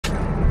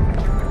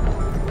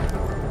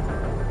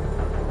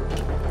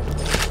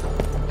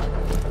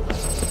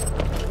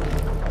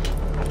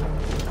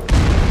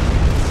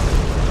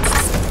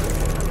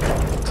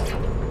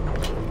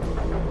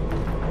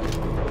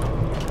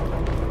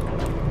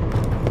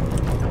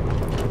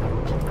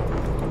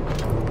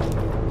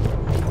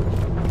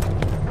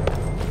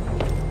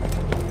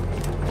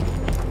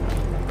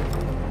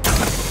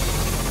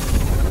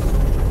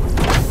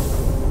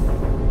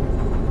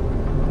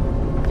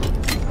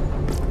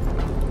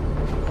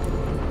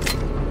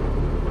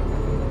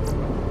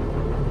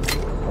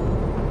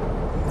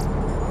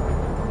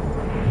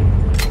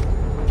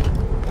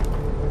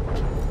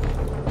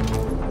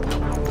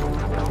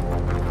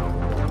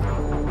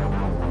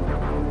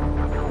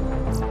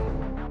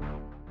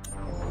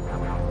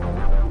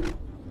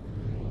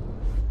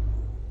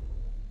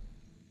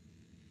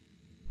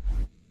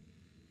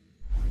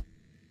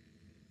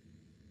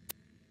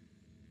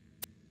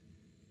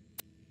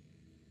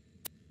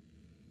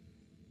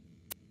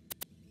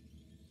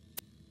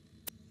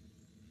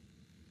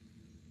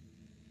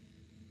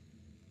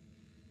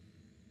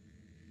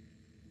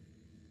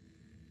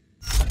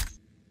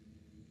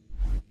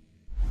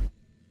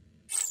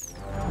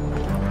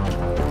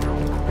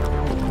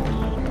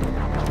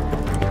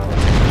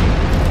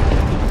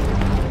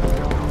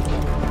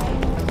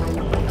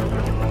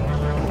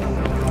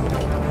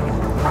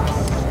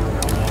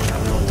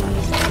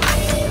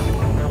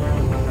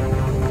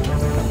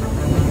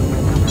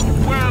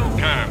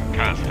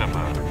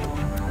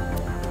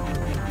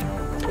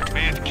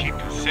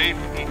Safe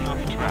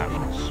enough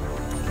travels.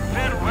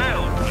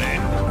 Farewell,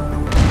 friend.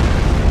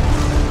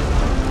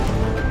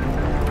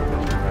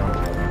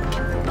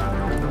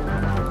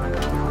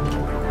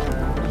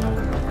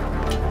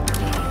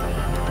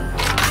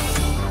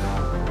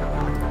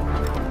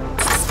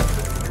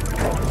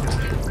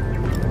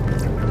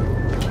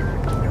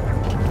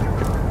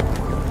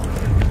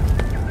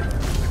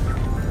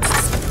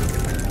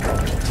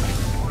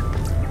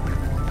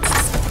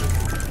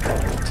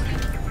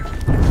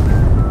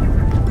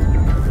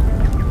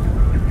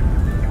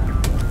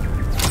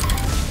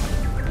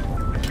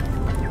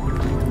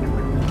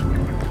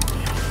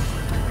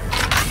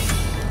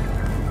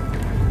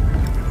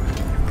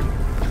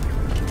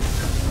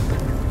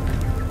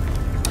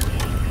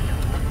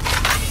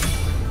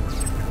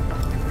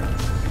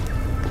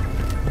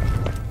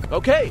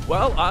 Okay,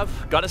 well,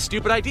 I've got a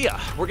stupid idea.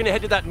 We're gonna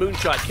head to that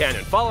moonshot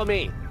cannon. Follow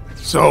me.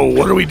 So,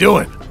 what are we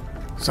doing?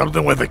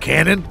 Something with a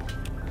cannon?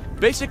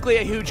 Basically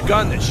a huge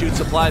gun that shoots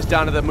supplies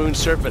down to the moon's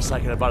surface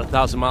like at about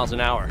 1,000 miles an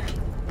hour.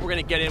 We're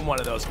gonna get in one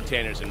of those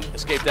containers and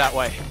escape that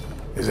way.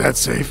 Is that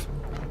safe?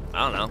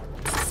 I don't know.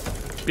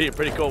 Be a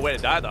pretty cool way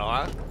to die though,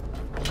 huh?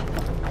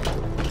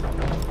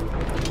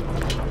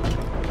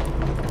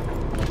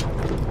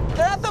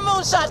 They're at the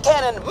moonshot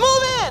cannon!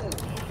 Move in!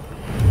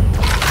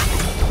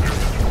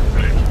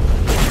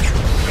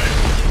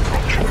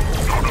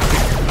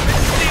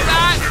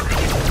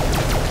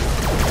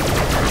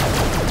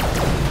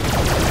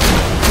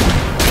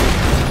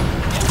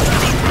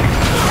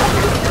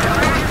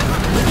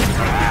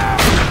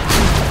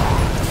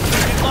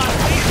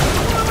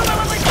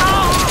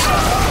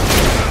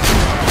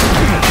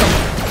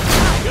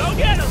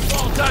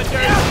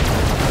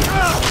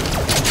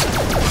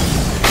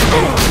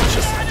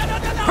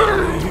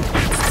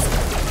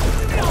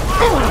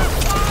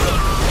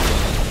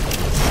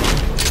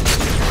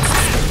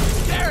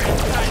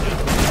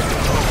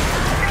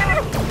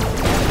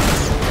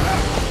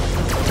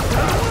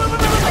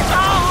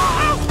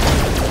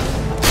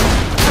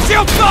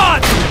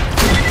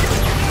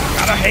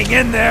 Gotta hang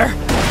in there.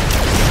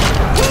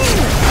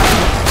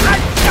 I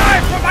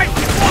die for my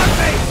squad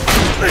mates!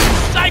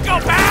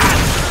 Psychopath!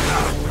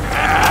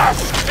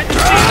 Did you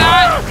see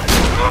that?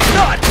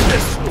 Not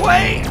this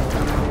way!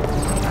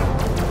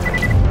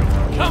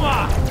 Come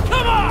on!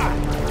 Come on!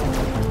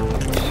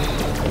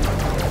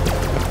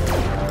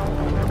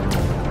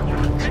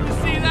 Did you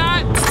see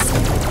that?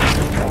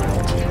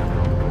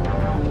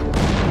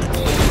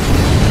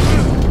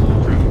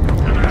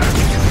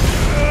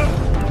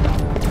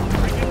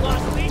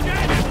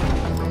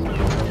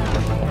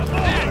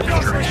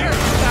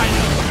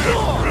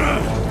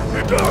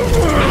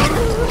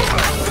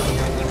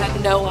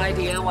 No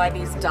idea why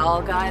these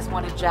doll guys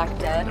wanted Jack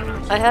dead?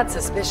 I had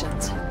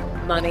suspicions.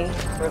 Money,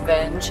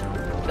 revenge.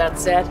 That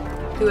said,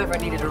 whoever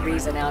needed a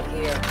reason out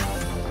here.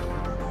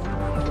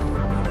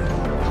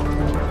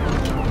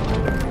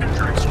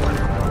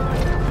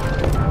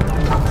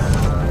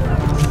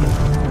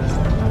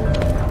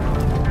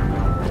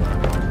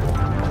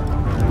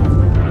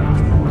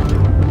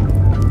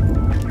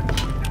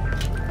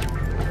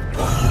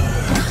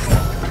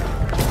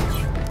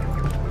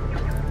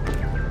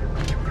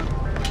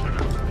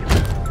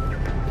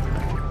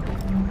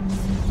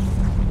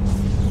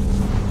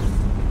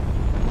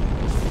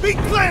 Be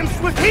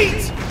cleansed with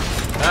heat!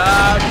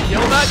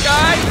 Kill that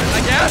guy,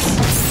 I guess?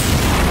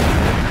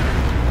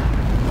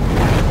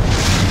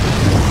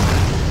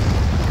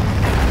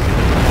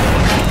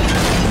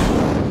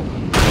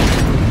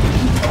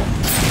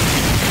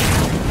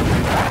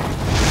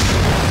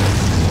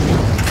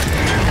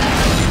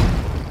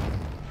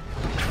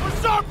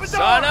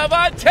 Son of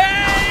a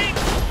tank!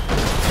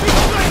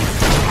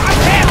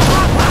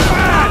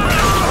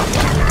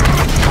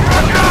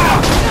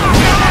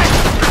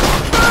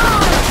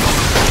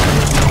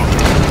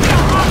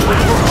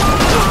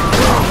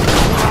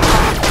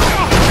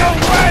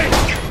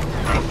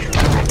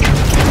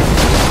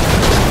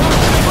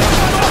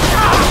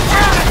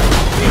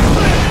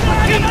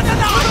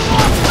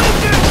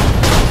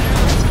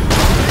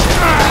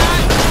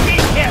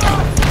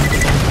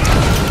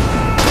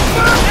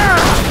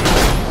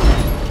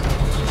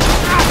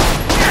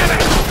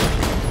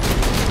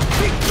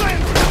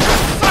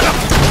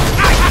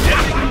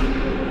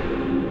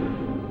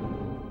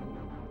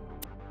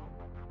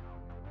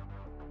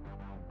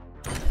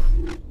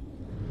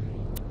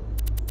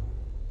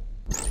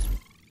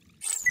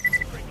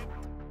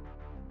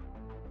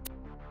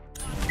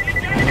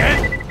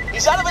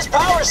 He's out of his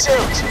power suit!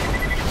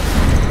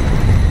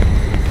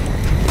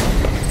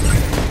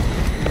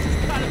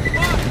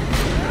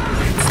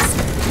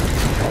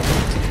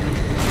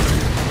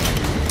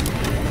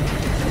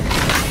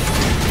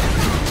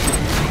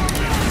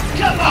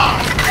 Come on!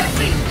 Let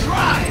me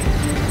try!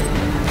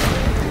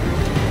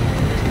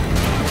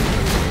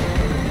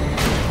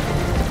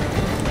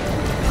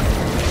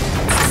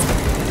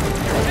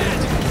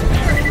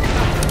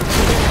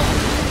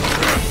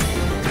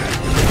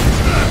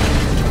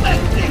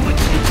 Let's see what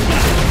you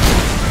got!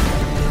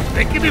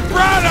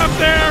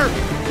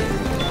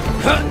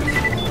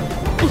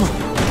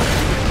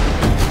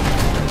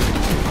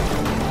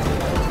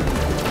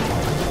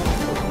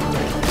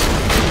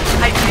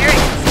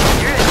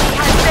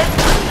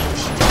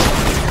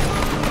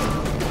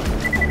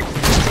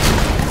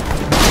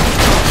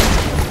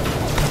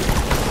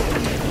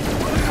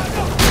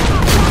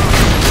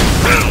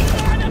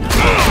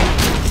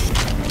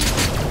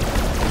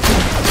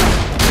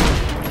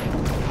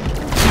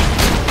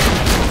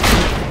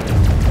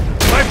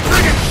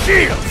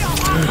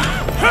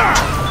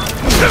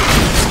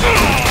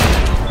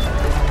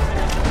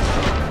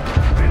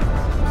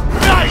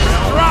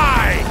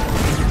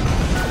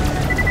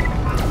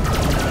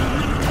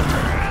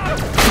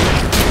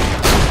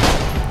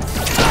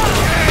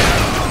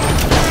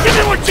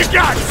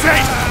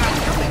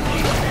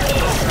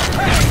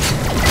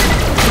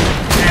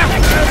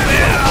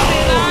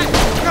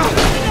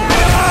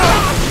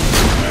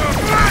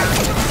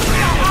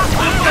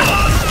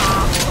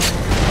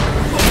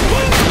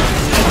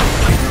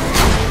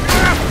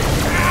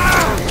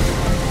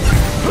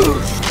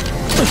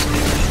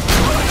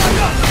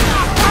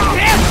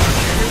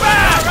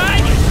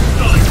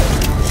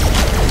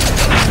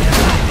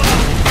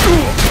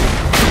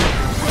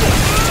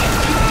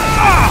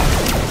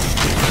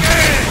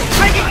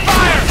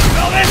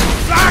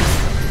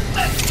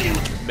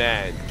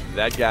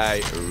 That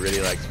guy really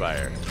likes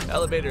fire.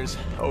 Elevator's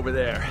over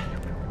there.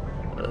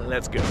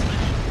 Let's go.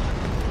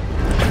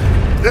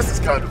 This is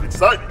kind of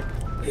exciting.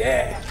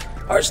 Yeah,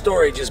 our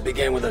story just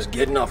began with us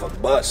getting off a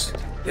bus.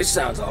 This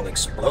sounds all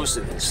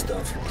explosive and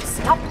stuff.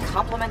 Stop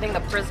complimenting the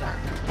prisoner.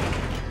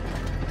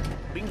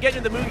 We can get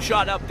to the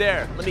moonshot up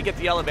there. Let me get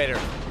the elevator.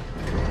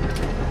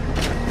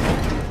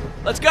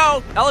 Let's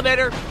go!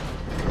 Elevator!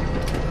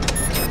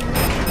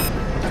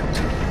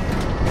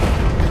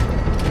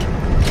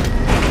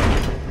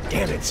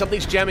 Damn it,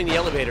 something's jamming the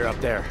elevator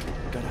up there.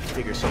 Gotta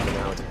figure something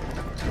out.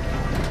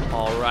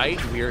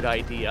 Alright, weird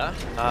idea.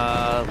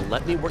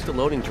 Let me work the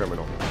loading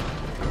terminal.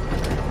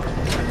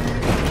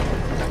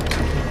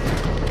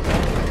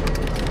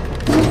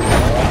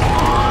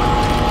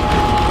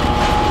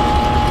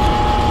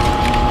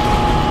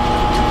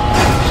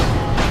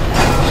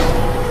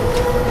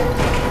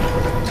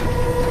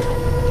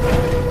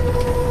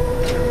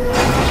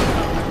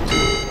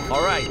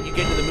 Alright, you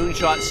get to the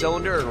moonshot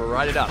cylinder and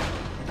ride it up.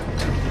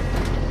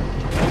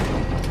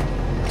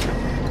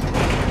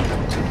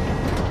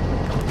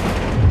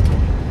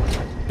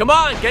 Come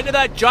on, get into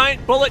that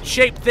giant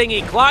bullet-shaped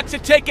thingy. Clock's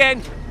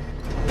a-ticking.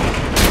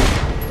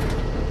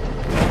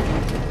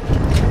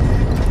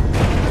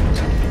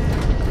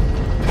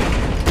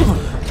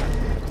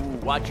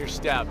 Watch your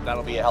step.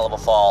 That'll be a hell of a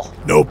fall.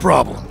 No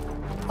problem.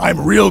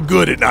 I'm real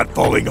good at not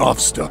falling off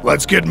stuff.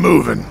 Let's get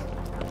moving.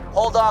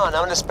 Hold on,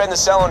 I'm gonna spin the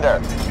cylinder.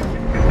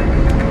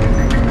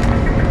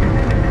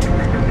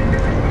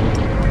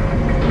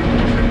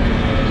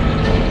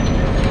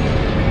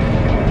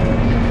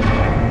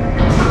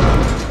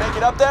 Make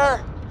it up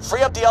there?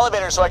 Free up the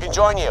elevator so I can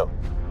join you.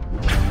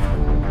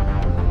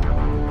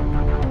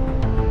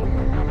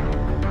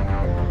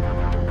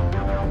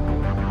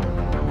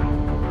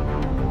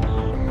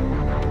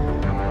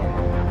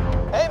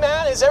 Hey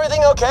man, is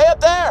everything okay up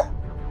there?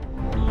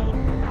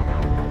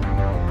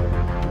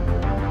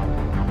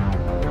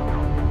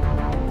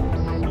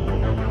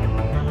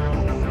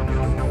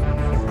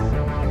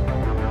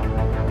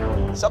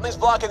 Something's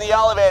blocking the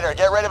elevator.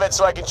 Get rid of it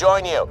so I can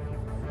join you.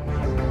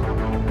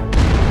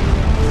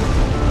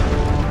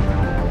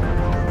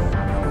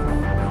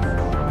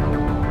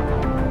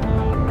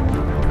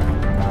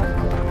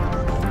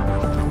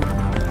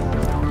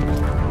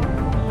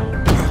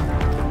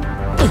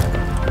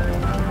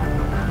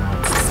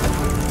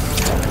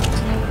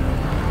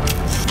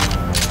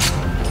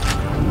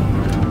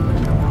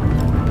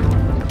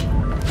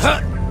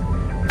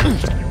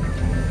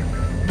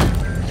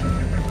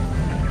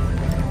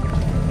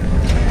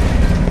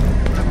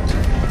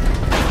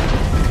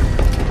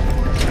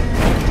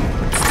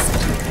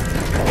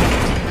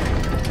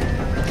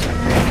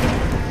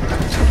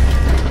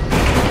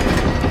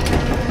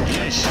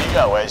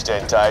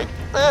 In tight.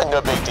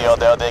 No big deal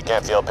though, they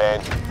can't feel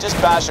pain. Just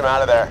bash them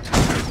out of there.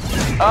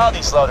 Oh,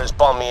 these loaders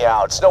bum me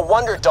out. It's no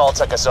wonder Dahl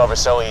took us over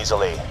so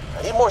easily.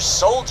 I need more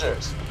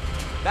soldiers.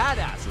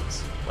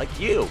 Badasses, like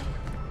you.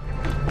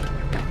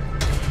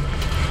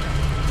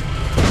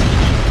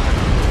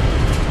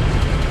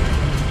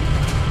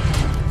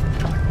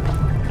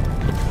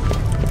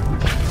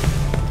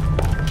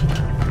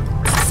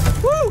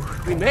 Woo!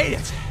 We made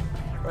it.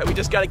 Right, we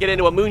just gotta get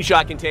into a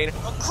moonshot container.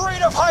 A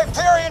crate of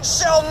Hyperion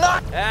shall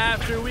not...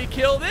 After we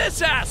kill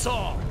this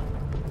asshole!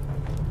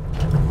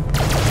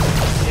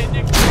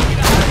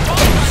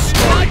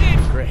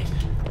 Great.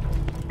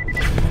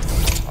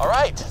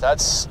 Alright,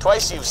 that's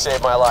twice you've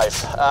saved my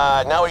life.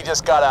 Now we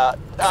just gotta...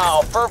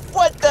 Oh, for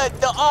what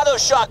the auto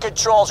shot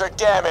controls are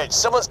damaged.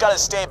 Someone's gotta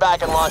stay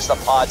back and launch the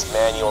pods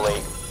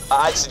manually.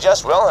 I'd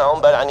suggest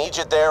Wilhelm, but I need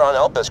you there on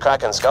Elpis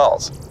cracking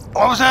skulls.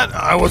 What was that?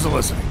 I wasn't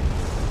listening.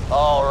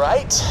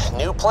 Alright,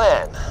 new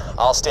plan.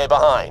 I'll stay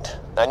behind.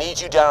 I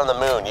need you down on the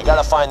moon. You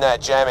gotta find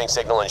that jamming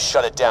signal and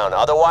shut it down.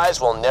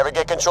 Otherwise, we'll never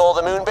get control of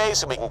the moon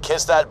base and we can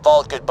kiss that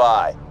vault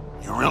goodbye.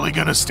 You really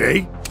gonna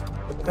stay?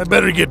 I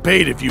better get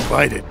paid if you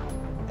fight it.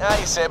 Now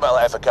you saved my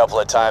life a couple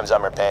of times,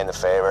 I'm repaying the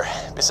favor.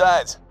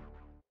 Besides,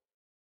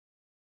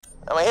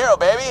 I'm a hero,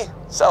 baby.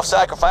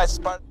 Self-sacrifice is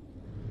part...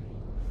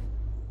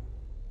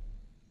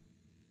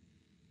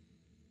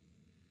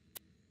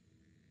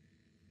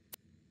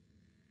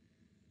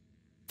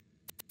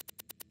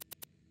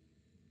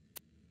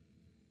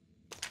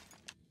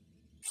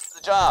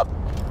 job.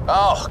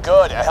 Oh,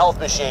 good, a health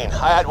machine.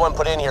 I had one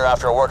put in here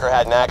after a worker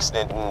had an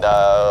accident and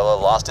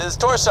lost his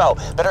torso.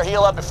 Better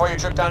heal up before your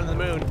trip down to the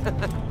moon.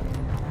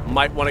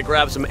 Might want to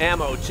grab some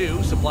ammo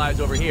too.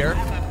 Supplies over here.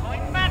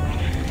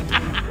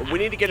 We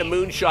need to get a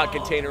moonshot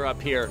container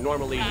up here.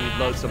 Normally we'd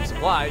load some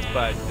supplies,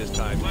 but this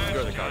time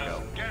secure the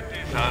cargo. Get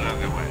this out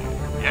of the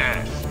way.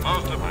 Yes,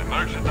 most of my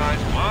merchandise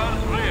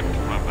was ripped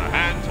from the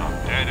hands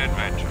of dead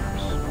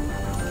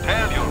adventurers.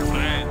 Tell your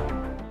friend.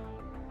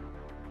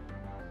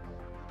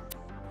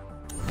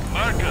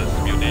 Marcus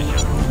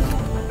munitions.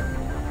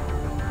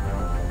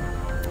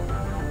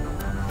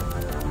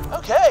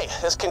 Okay,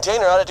 this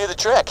container ought to do the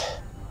trick.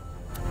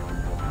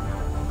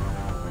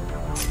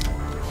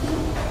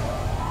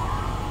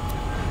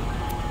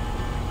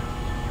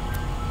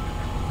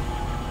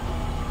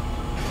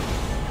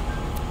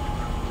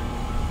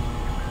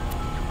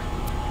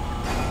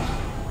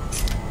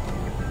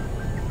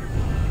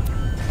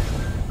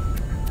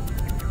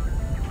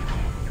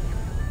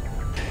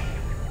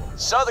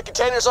 so the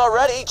container's all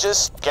ready.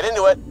 Just get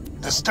into it.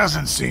 This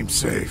doesn't seem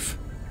safe.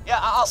 Yeah,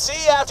 I'll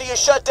see you after you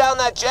shut down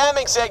that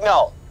jamming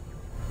signal.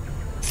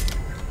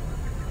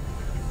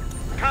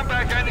 Come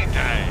back any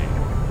day.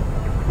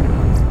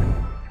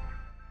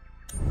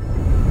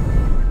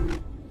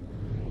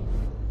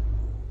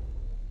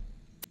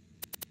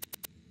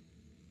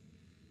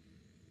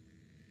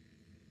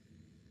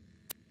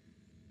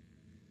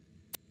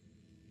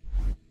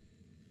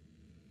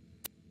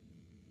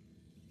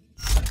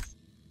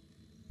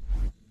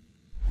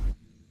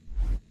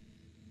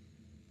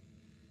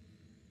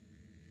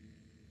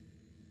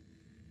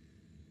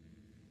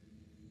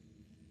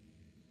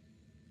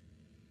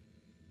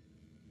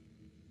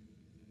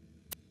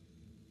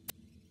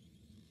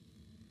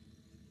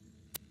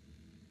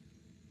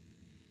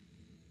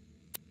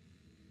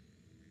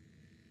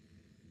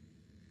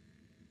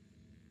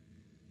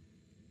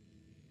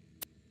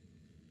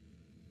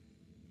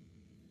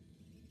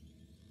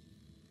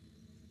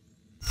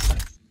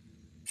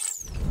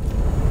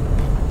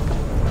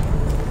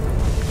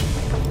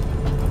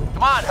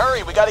 Come on,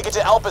 hurry. We gotta get to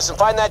Elpis and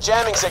find that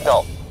jamming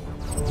signal.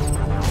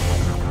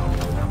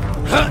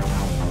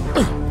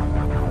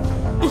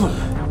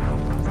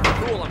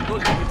 Cool, I'm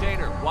closing the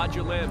container. Watch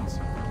your limbs.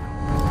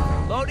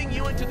 Loading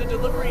you into the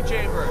delivery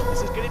chamber.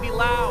 This is gonna be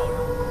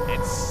loud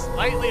and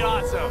slightly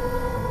awesome.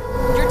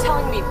 You're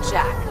telling me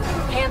Jack,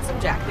 handsome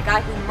Jack, the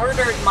guy who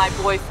murdered my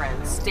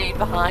boyfriend, stayed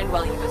behind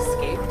while you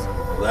escaped?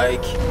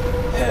 Like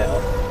hell.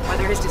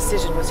 Whether his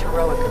decision was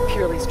heroic or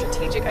purely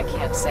strategic, I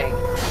can't say.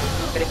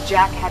 But if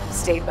Jack hadn't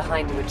stayed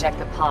behind to eject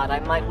the pod, I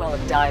might well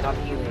have died on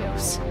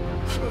Helios.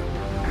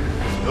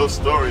 Your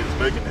story is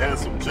making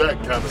Handsome Jack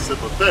kind of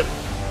sympathetic.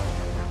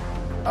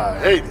 I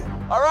hate it.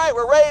 All right,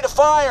 we're ready to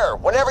fire.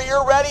 Whenever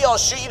you're ready, I'll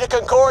shoot you to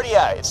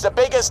Concordia. It's the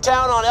biggest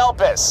town on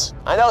Elpis.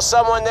 I know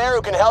someone there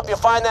who can help you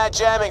find that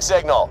jamming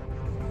signal.